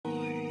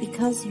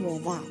Because you are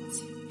that,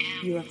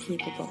 you are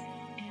capable,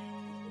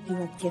 you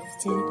are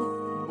gifted,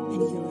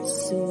 and you are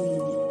so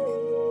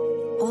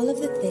unique. All of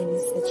the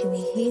things that you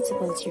may hate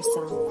about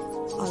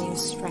yourself are your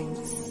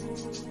strengths.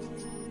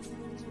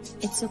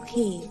 It's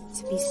okay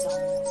to be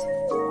soft.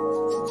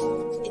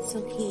 It's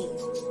okay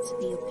to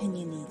be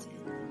opinionated.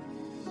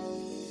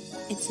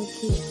 It's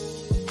okay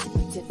to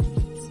be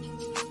different.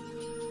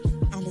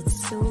 And it's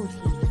so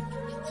okay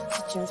to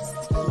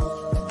just be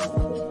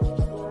you.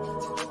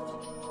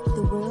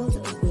 The world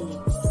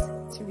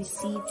awaits to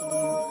receive you.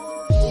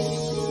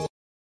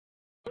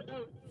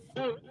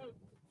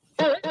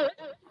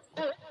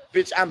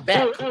 Bitch, I'm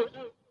back.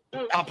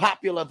 I'm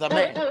popular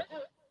demand.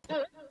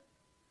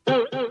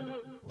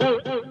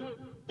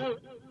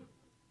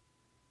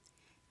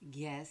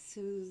 Guess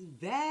who's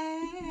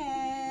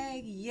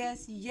back?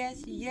 Yes,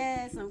 yes,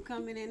 yes. I'm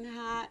coming in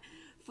hot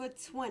for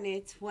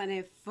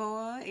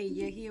 2024. And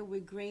you're here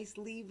with Grace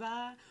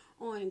Levi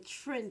on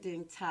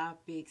Trending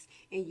Topics.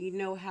 And you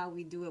know how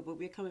we do it, but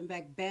we're coming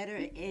back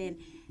better and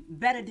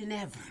better than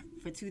ever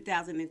for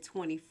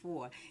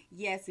 2024.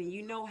 Yes, and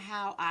you know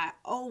how I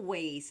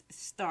always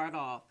start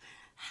off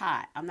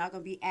hot. I'm not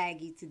going to be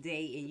Aggie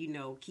today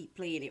and, keep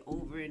playing it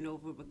over and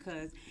over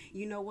because,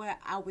 you know what?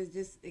 I was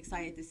just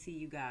excited to see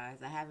you guys.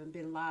 I haven't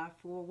been live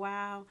for a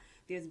while.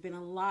 There's been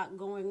a lot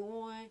going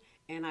on,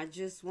 and I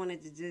just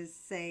wanted to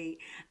just say,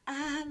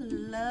 I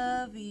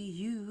love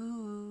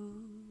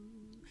you.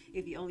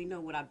 If you only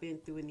know what I've been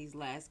through in these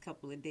last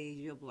couple of days,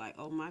 you'll be like,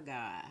 oh my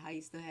God, how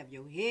you still have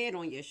your head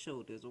on your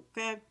shoulders,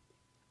 okay?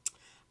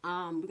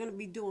 We're going to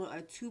be doing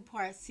a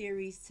two-part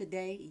series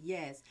today.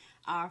 Yes,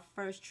 our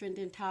first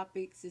trending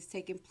topics is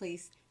taking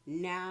place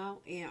now,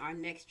 and our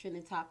next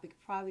trending topic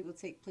probably will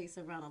take place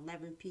around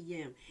 11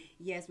 p.m.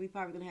 Yes, we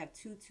probably going to have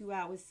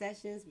two-hour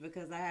sessions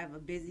because I have a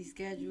busy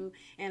schedule,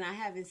 and I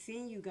haven't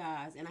seen you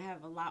guys, and I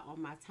have a lot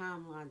on my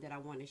timeline that I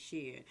want to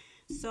share.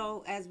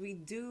 So as we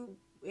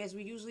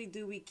usually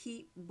do, we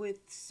keep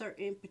with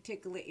certain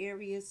particular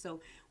areas.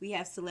 So we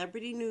have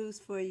celebrity news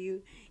for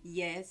you.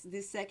 Yes,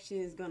 this section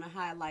is going to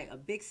highlight a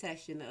big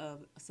section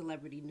of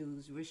celebrity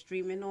news. We're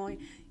streaming on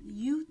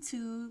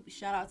YouTube.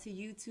 Shout out to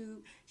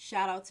YouTube.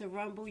 Shout out to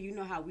Rumble. You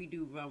know how we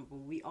do Rumble.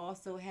 We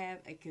also have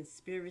a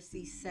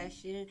conspiracy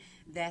session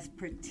that's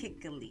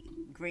particularly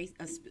Grace,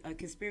 a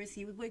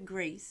conspiracy with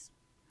Grace.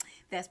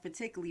 That's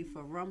particularly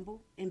for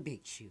Rumble and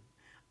Big Chew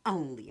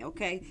only,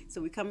 okay?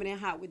 So we're coming in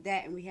hot with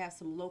that, and we have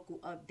some local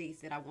updates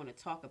that I want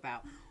to talk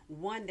about.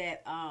 One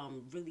that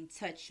really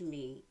touched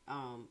me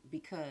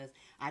because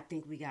I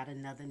think we got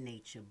another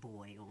Nature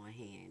Boy on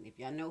hand. If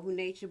y'all know who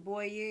Nature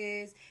Boy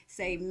is,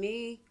 say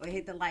me or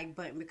hit the like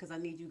button because I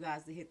need you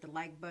guys to hit the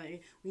like button.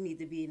 We need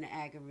to be in the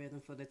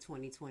algorithm for the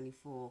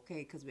 2024,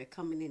 okay? Because we're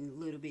coming in a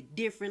little bit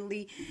different.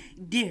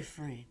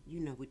 You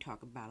know, we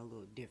talk about a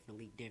little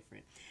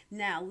different.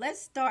 Now,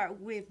 let's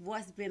start with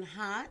what's been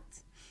hot.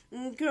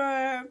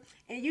 Okay,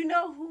 and you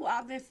know who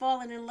I've been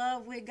falling in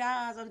love with,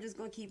 guys? I'm just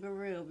going to keep it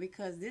real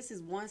because this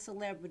is one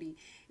celebrity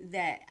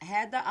that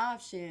had the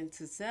option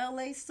to sell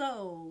a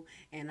soul,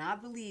 and I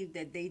believe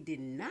that they did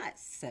not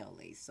sell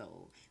a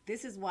soul.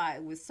 This is why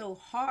it was so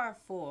hard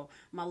for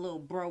my little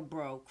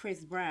bro,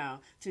 Chris Brown,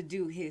 to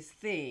do his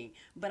thing.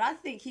 But I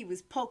think he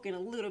was poking a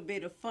little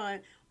bit of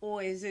fun,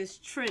 or is this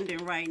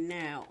trending right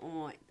now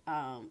on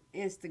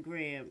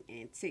Instagram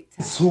and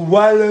TikTok?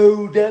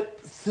 Swallowed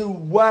up.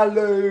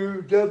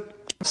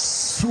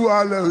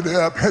 Swallowed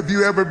up. Have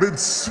you ever been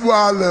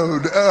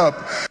swallowed up?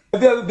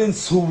 Have you ever been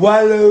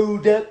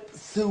swallowed up?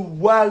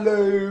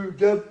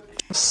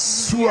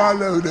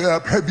 Swallowed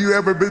up. Have you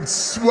ever been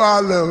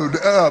swallowed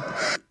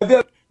up?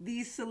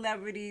 These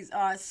celebrities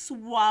are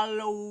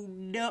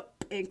swallowed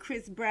up, and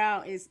Chris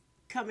Brown is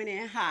coming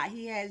in hot.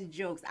 He has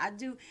jokes. I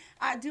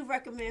do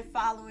recommend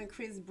following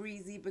Chris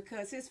Breezy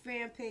because his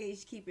fan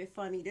page keep it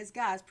funny. This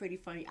guy's pretty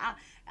funny.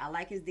 I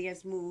like his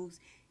dance moves.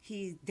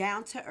 He's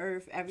down to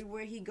earth.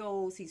 Everywhere he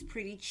goes, he's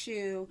pretty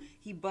chill.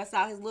 He busts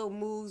out his little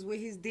moves with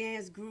his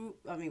dance group.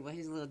 With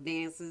his little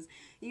dances.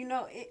 You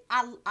know,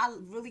 I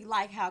really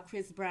like how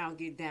Chris Brown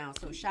get down.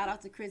 So shout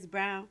out to Chris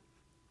Brown.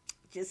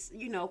 Just,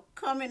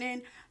 coming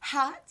in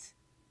hot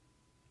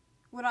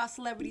with our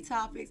celebrity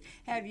topics.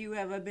 Have you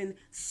ever been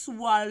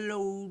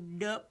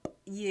swallowed up?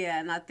 Yeah,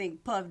 and I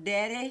think Puff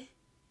Daddy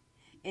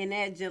and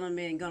that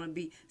gentleman gonna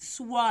be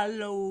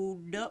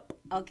swallowed up.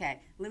 Okay,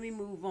 let me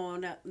move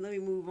on.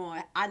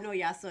 I know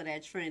y'all saw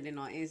that trending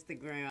on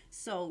Instagram.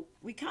 So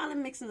we kind of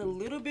mixing a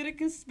little bit of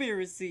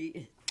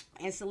conspiracy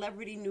and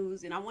celebrity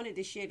news, and I wanted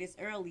to share this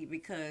early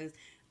because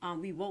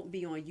we won't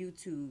be on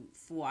YouTube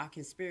for our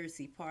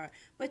conspiracy part.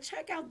 But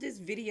check out this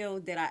video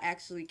that I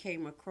actually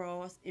came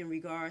across in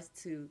regards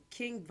to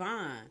King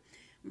Von.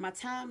 My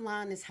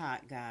timeline is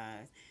hot,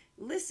 guys.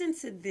 Listen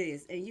to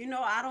this. And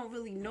I don't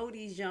really know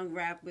these young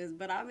rappers,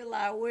 but I be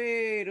like,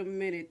 wait a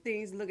minute.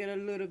 Things looking a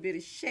little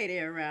bit shady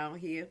around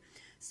here.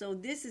 So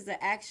this is an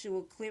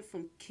actual clip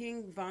from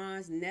King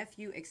Von's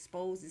nephew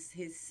exposes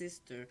his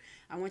sister.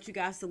 I want you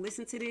guys to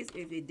listen to this.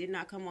 If it did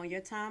not come on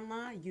your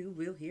timeline, you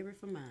will hear it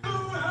from mine.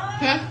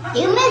 Do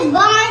you miss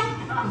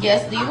Vaughn?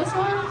 Yes, do you miss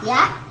Vaughn?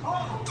 Yeah.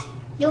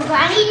 Your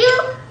granny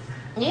do?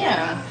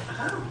 Yeah.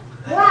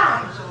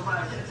 Wow.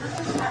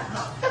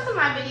 Look at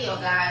my video,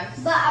 guys.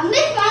 But I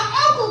miss my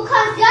uncle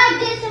because y'all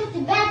did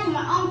something bad to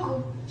my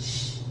uncle.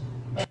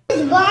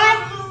 Miss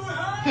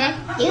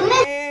Vaughn, you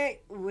miss...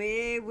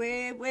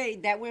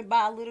 Wait. That went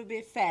by a little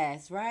bit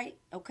fast, right?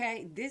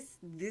 Okay, this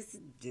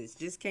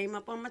just came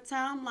up on my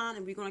timeline,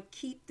 and we're going to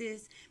keep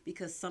this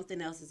because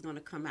something else is going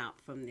to come out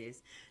from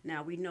this.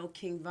 Now, we know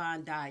King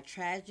Von died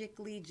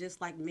tragically,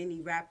 just like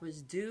many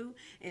rappers do,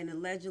 and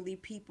allegedly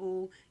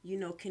people, you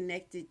know,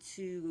 connected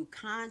to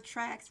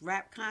contracts,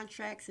 rap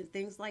contracts and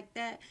things like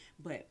that,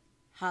 but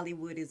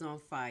Hollywood is on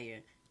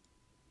fire.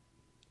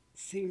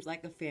 Seems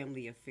like a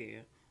family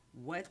affair.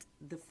 What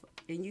the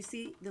and you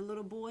see the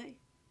little boy?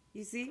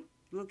 You see?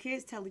 Little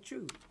kids tell the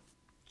truth.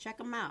 Check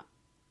them out.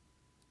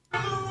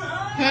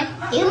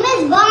 You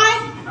miss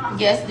Vaughn?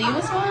 Yes, do you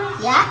miss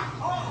one? Yeah.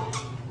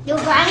 Your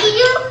granny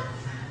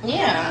do?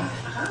 Yeah.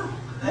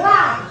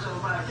 Wow.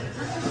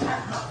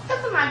 Look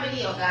at my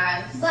video,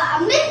 guys. But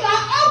I miss my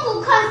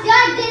uncle because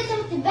y'all did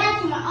something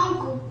bad to my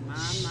uncle.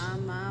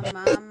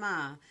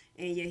 My.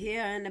 And you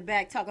hear her in the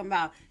back talking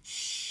about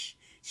shh,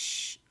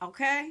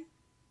 okay?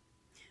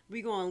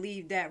 We're going to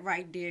leave that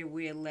right there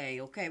where it lay,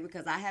 okay?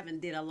 Because I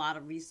haven't did a lot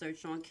of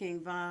research on King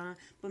Von,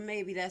 but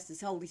maybe that's his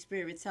Holy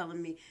Spirit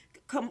telling me,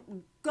 come,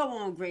 go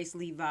on, Grace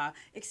Levi,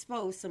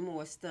 expose some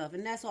more stuff.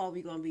 And that's all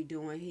we're going to be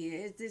doing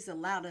here. Is this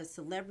allow the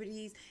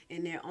celebrities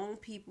and their own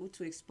people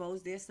to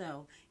expose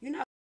themselves. You're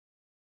not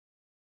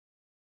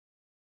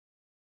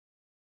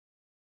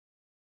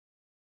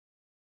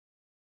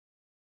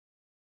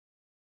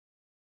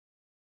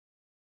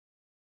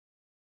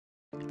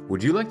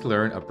Would you like to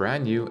learn a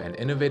brand new and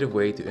innovative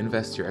way to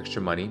invest your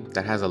extra money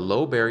that has a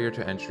low barrier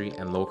to entry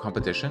and low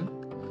competition?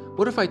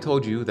 What if I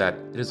told you that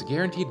it is a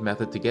guaranteed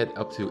method to get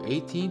up to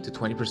 18 to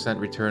 20%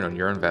 return on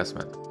your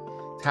investment?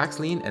 Tax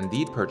lien and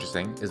deed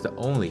purchasing is the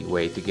only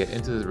way to get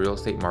into the real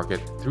estate market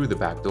through the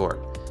back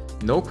door.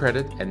 No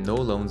credit and no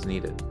loans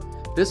needed.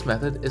 This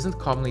method isn't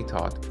commonly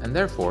taught, and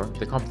therefore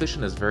the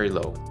competition is very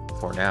low,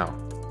 for now.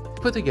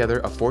 Put together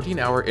a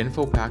 14-hour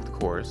info-packed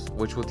course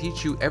which will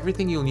teach you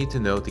everything you'll need to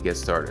know to get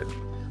started.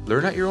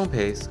 Learn at your own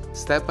pace,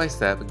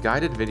 step-by-step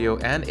guided video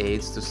and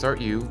aids to start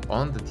you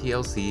on the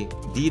TLC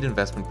deed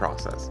investment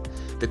process.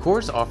 The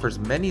course offers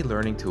many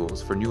learning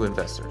tools for new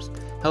investors,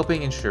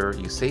 helping ensure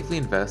you safely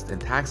invest in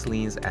tax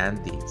liens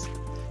and deeds.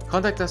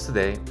 Contact us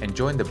today and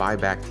join the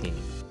buyback team.